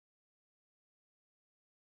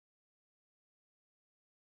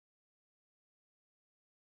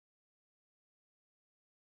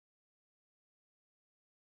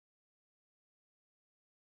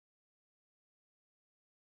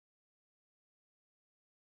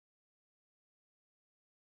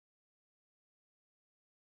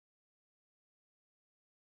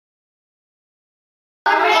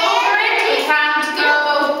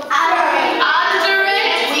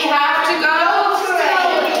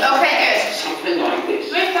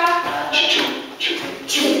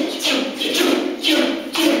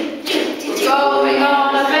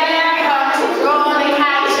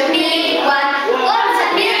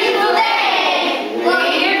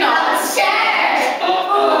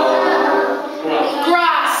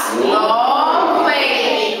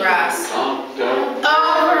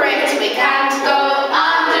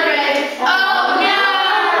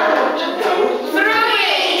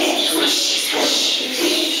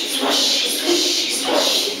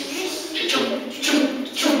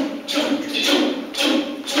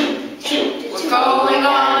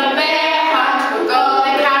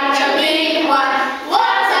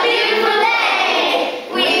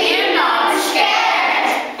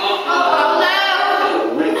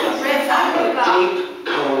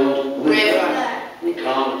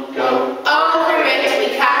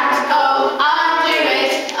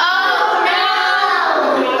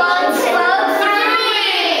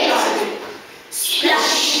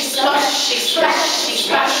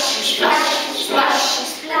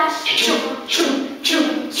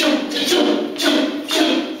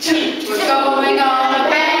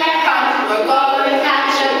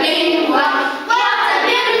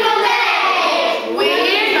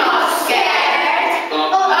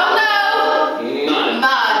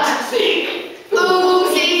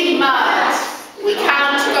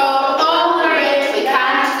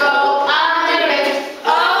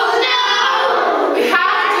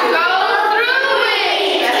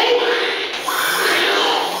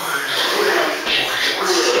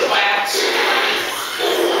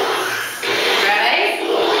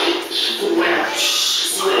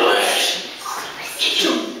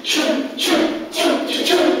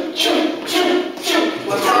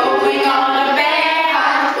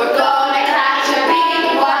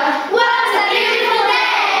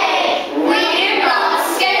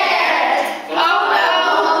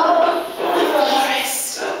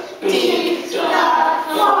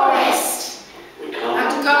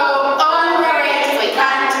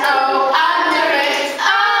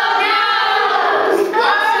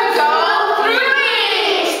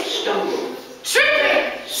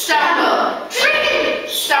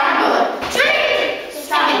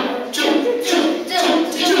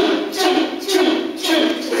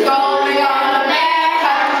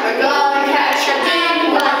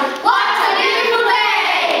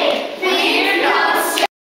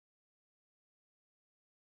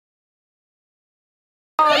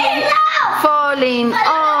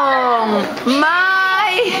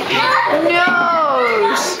My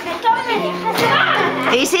nose.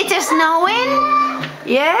 Is it snowing?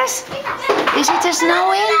 Yes? Is it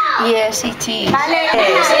snowing? Yes, it is.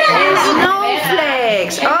 Yes.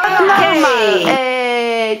 Snowflakes.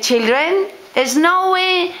 Okay. Children,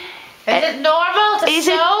 snowing. Is it normal to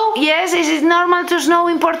snow? Yes, is it normal to snow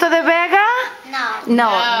in Puerto de Vega? No,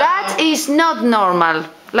 that is not normal,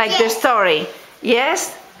 like the story.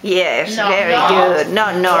 Yes? Yes, very good.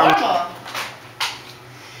 Not normal.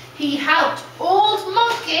 He helped old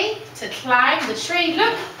monkey to climb the tree,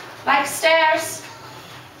 look, like stairs.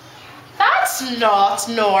 That's not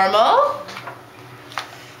normal.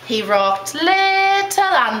 He rocked little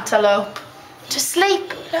antelope to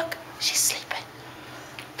sleep. Look, she's sleeping.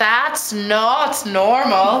 That's not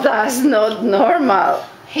normal. That's not normal.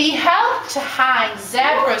 He helped to hang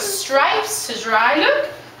zebra stripes to dry. Look.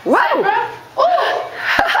 Wow. Zebra. Oh,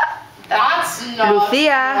 that's not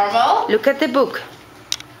normal. Look at the book.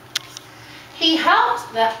 He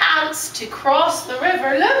helped the ants to cross the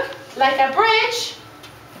river. Look, like a bridge.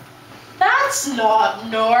 That's not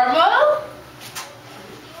normal.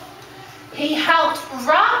 He helped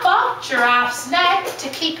wrap up giraffe's neck to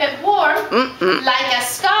keep it warm, like a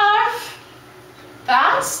scarf.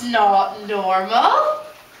 That's not normal.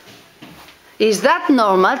 Is that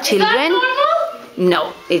normal, children? Is that normal?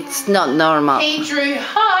 No, it's not normal. He drew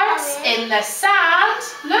hearts in the sand.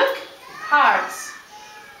 Look, hearts.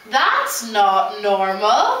 That's not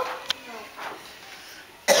normal.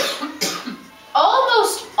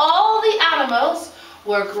 Almost all the animals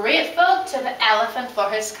were grateful to the elephant for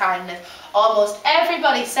his kindness. Almost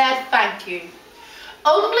everybody said thank you.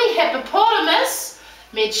 Only Hippopotamus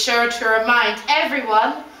made sure to remind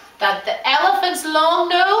everyone that the elephant's long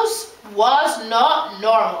nose was not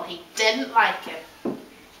normal. He didn't like it.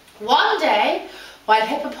 One day, while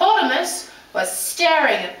Hippopotamus was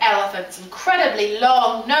staring at Elephant's incredibly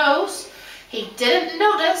long nose, he didn't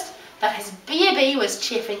notice that his baby was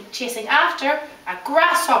chasing after a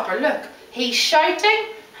grasshopper. Look, he's shouting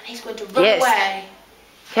and he's going to run away.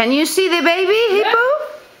 Can you see the baby, Hippo?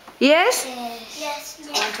 Yes? Yes. He's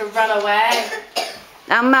going to run away.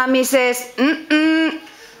 And Mommy says, The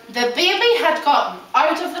baby had gotten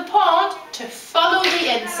out of the pond to follow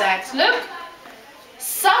the insects. Look,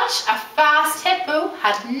 such a fast hippo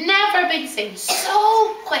had never been seen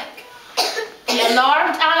so quick. The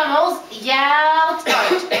alarmed animals yelled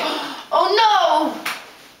out, "Oh no,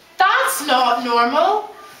 that's not normal.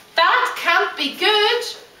 That can't be good.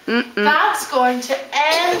 That's going to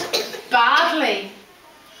end badly.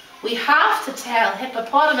 We have to tell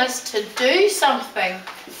Hippopotamus to do something."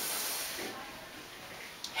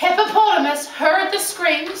 Hippopotamus heard the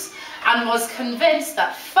screams and was convinced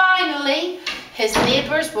that finally his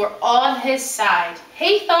neighbours were on his side.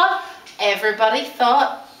 He thought everybody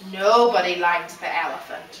thought nobody liked the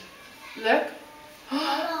elephant. Look.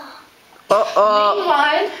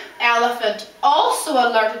 Meanwhile, Elephant, also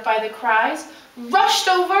alerted by the cries, rushed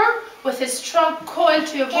over with his trunk coiled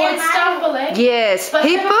to avoid stumbling. yes, But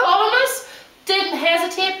Hippo? Hippopotamus didn't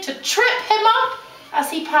hesitate to trip him up as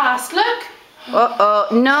he passed. Look.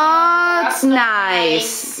 Not That's not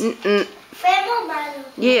nice.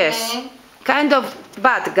 Yes, kind of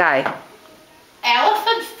bad guy.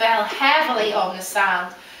 Elephant fell heavily on the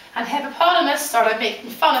sand, and Hippopotamus started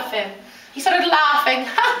making fun of him. He started laughing.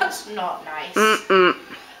 That's not nice.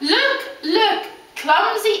 Look,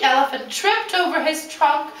 clumsy Elephant tripped over his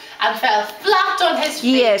trunk and fell flat on his face.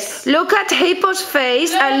 Yes, look at Hippo's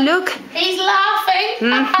face and look. He's laughing.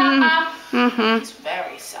 It's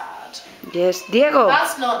very sad. Yes, Diego.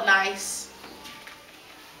 That's not nice.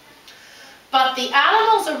 But the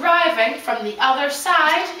animals arriving from the other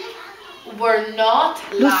side were not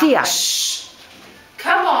Lucia. Shh.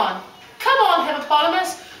 Come on,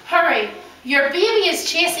 Hippopotamus, hurry. Your baby is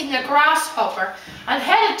chasing a grasshopper and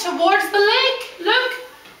headed towards the lake.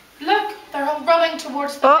 Look, they're all running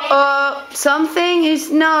towards the lake. Something is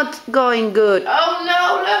not going good. Oh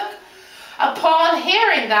no, look. Upon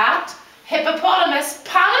hearing that, Hippopotamus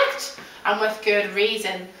panicked, and with good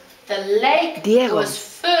reason. The lake was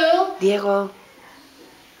full. Diego.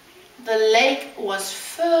 The lake was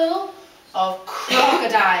full of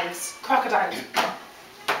crocodiles.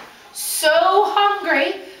 So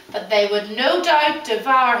hungry that they would no doubt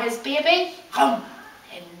devour his baby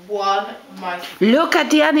in one mouth. Look at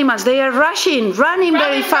the animals. They are running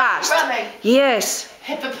very fast. Running. Yes.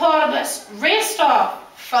 Hippopotamus raced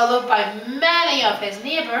off, followed by many of his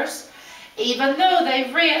neighbours. Even though they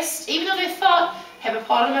thought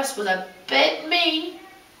Hippopotamus was a bit mean,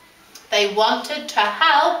 they wanted to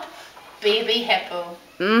help baby Hippo.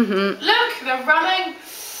 Look, they're running.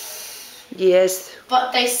 Yes.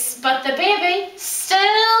 But the baby,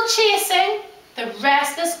 still chasing the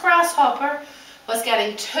restless grasshopper, was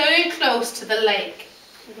getting too close to the lake.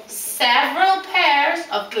 Several pairs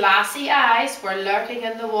of glassy eyes were lurking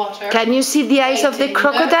in the water. Can you see the eyes of the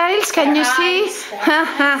crocodiles? Can you see?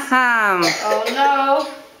 Oh no.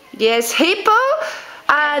 Yes, hippo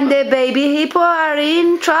and the baby hippo are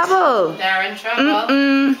in trouble. They're in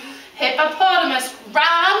trouble. Hippopotamus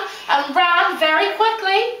ran and ran very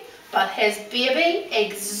quickly, but his baby,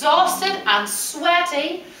 exhausted and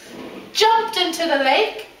sweaty, jumped into the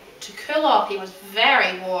lake to cool off. He was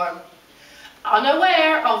very warm,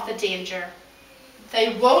 unaware of the danger.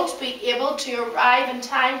 They won't be able to arrive in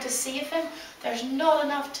time to save him. There's not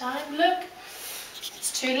enough time. Look,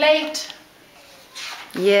 it's too late.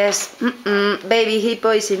 Yes, baby hippo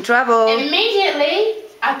is in trouble. Immediately,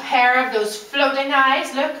 a pair of those floating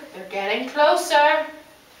eyes, look, they're getting closer,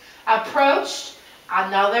 approached.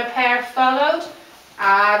 Another pair followed,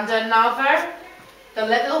 and another. The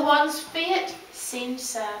little one's fate seemed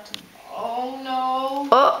sad. Oh no.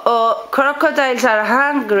 Uh-oh, crocodiles are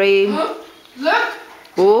hungry. Look.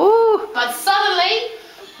 Ooh. But suddenly,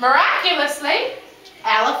 miraculously,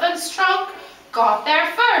 elephant's trunk got there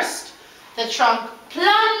first. The trunk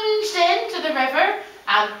plunged into the river,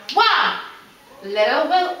 and wham!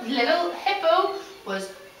 Little hippo was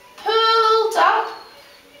pulled up.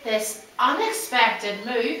 This unexpected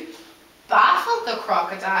move baffled the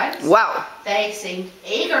crocodiles. Wow. They seemed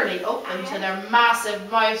eagerly open to their massive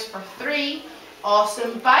mouths for 3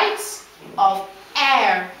 awesome bites of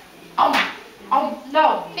air.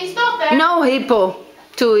 No, he's not there. No hippo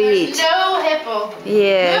to eat. No hippo.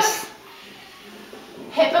 Yes. Look.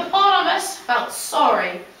 Hippopotamus felt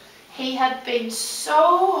sorry. He had been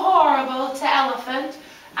so horrible to Elephant,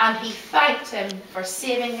 and he thanked him for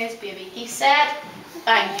saving his baby. He said,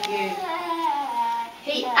 "Thank you."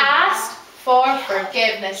 He asked for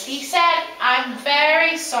forgiveness. He said, "I'm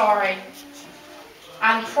very sorry,"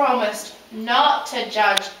 and promised not to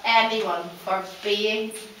judge anyone for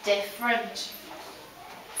being different.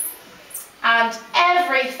 And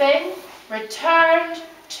everything returned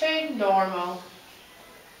to normal.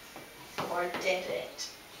 Or did it?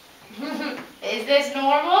 Is this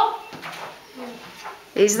normal?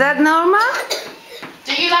 Is that normal?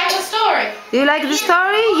 Do you like the story? Do you like the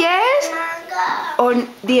story? Yes? Or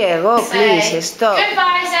Diego, please stop.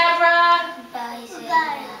 Goodbye, zebra. Goodbye, zebra.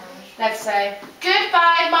 Let's say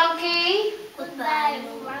goodbye, monkey. Goodbye,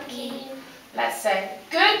 monkey. Let's say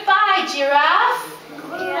goodbye, giraffe.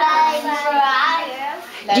 Goodbye,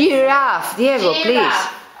 giraffe. Giraffe, Diego, please.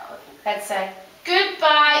 Let's say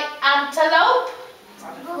goodbye, antelope.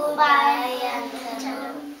 Goodbye,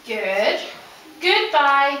 antelope. Good.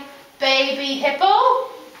 Goodbye, baby hippo.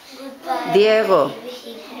 Goodbye, Diego. baby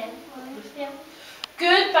hippo.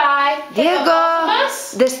 Goodbye, Diego,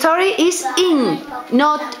 hippopotamus. the story is in,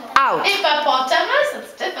 not out. Hippopotamus,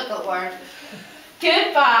 that's a difficult word.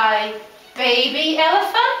 Goodbye, baby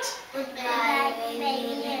elephant. Goodbye,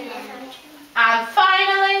 baby elephant. And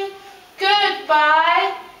finally,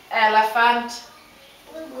 goodbye, elephant.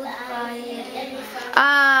 Goodbye, elephant.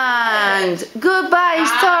 And goodbye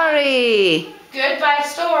story. Goodbye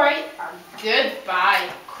story, and goodbye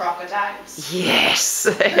crocodiles. Yes.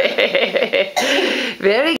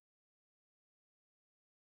 Very good.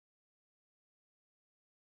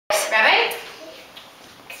 Ready?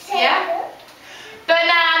 Yeah?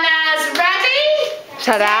 Bananas ready?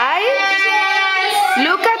 Sarai? Yes!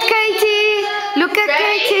 Look at Katie. Look at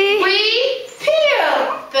Ready? Katie. We peel.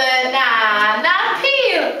 Banana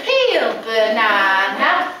peel. Peel.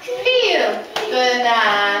 Banana peel.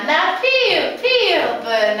 Banana peel. Peel.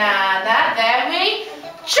 Banana. Then we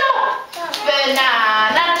chop.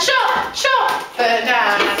 Banana chop. Chop.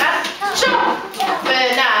 Banana chop.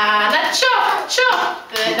 Banana chop. Chop.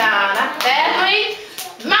 Banana. Then we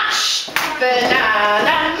mash.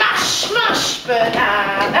 Banana mash. Mash.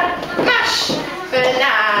 Banana mash.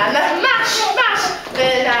 Banana mash. Mash.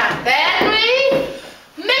 Banana. Then we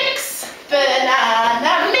mix.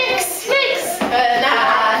 Banana mix. Mix.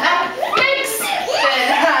 Banana mix.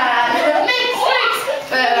 Banana mix. Mix.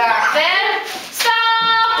 Banana. Then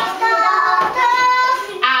stop.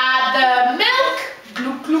 Add the milk.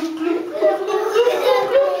 Gloop, gloop, gloop, gloop, gloop, gloop,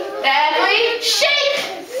 gloop. Then we shake.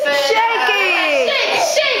 Shake it. Shake,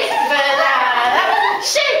 shake. Banana.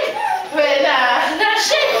 Shake. Banana.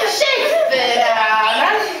 Shake, shake. Banana.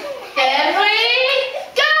 Then we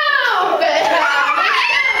go. Banana.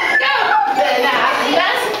 Go.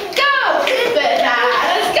 Bananas. Go.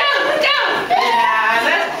 Bananas. Go. Go.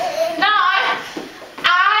 Bananas. Now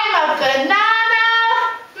I'm a banana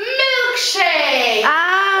milkshake.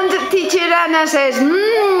 And teacher Anna says,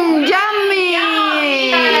 yummy.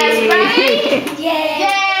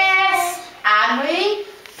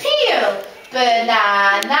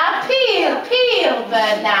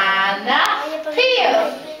 banana, peel,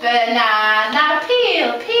 banana, peel,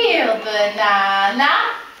 peel, banana,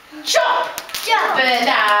 chop,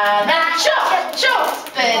 banana, chop,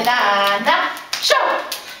 chop, banana, chop,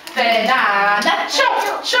 banana,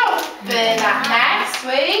 chop, chop, banana. Next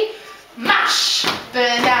we mash,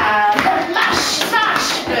 banana, mash,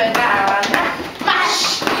 mash, banana,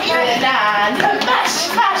 mash, banana, mash,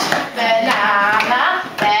 mash, banana.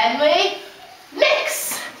 Then we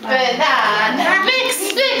mix, banana,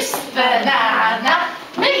 mix, mix, banana,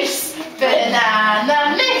 mix,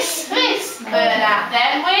 banana, mix, mix, banana.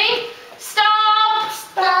 Then we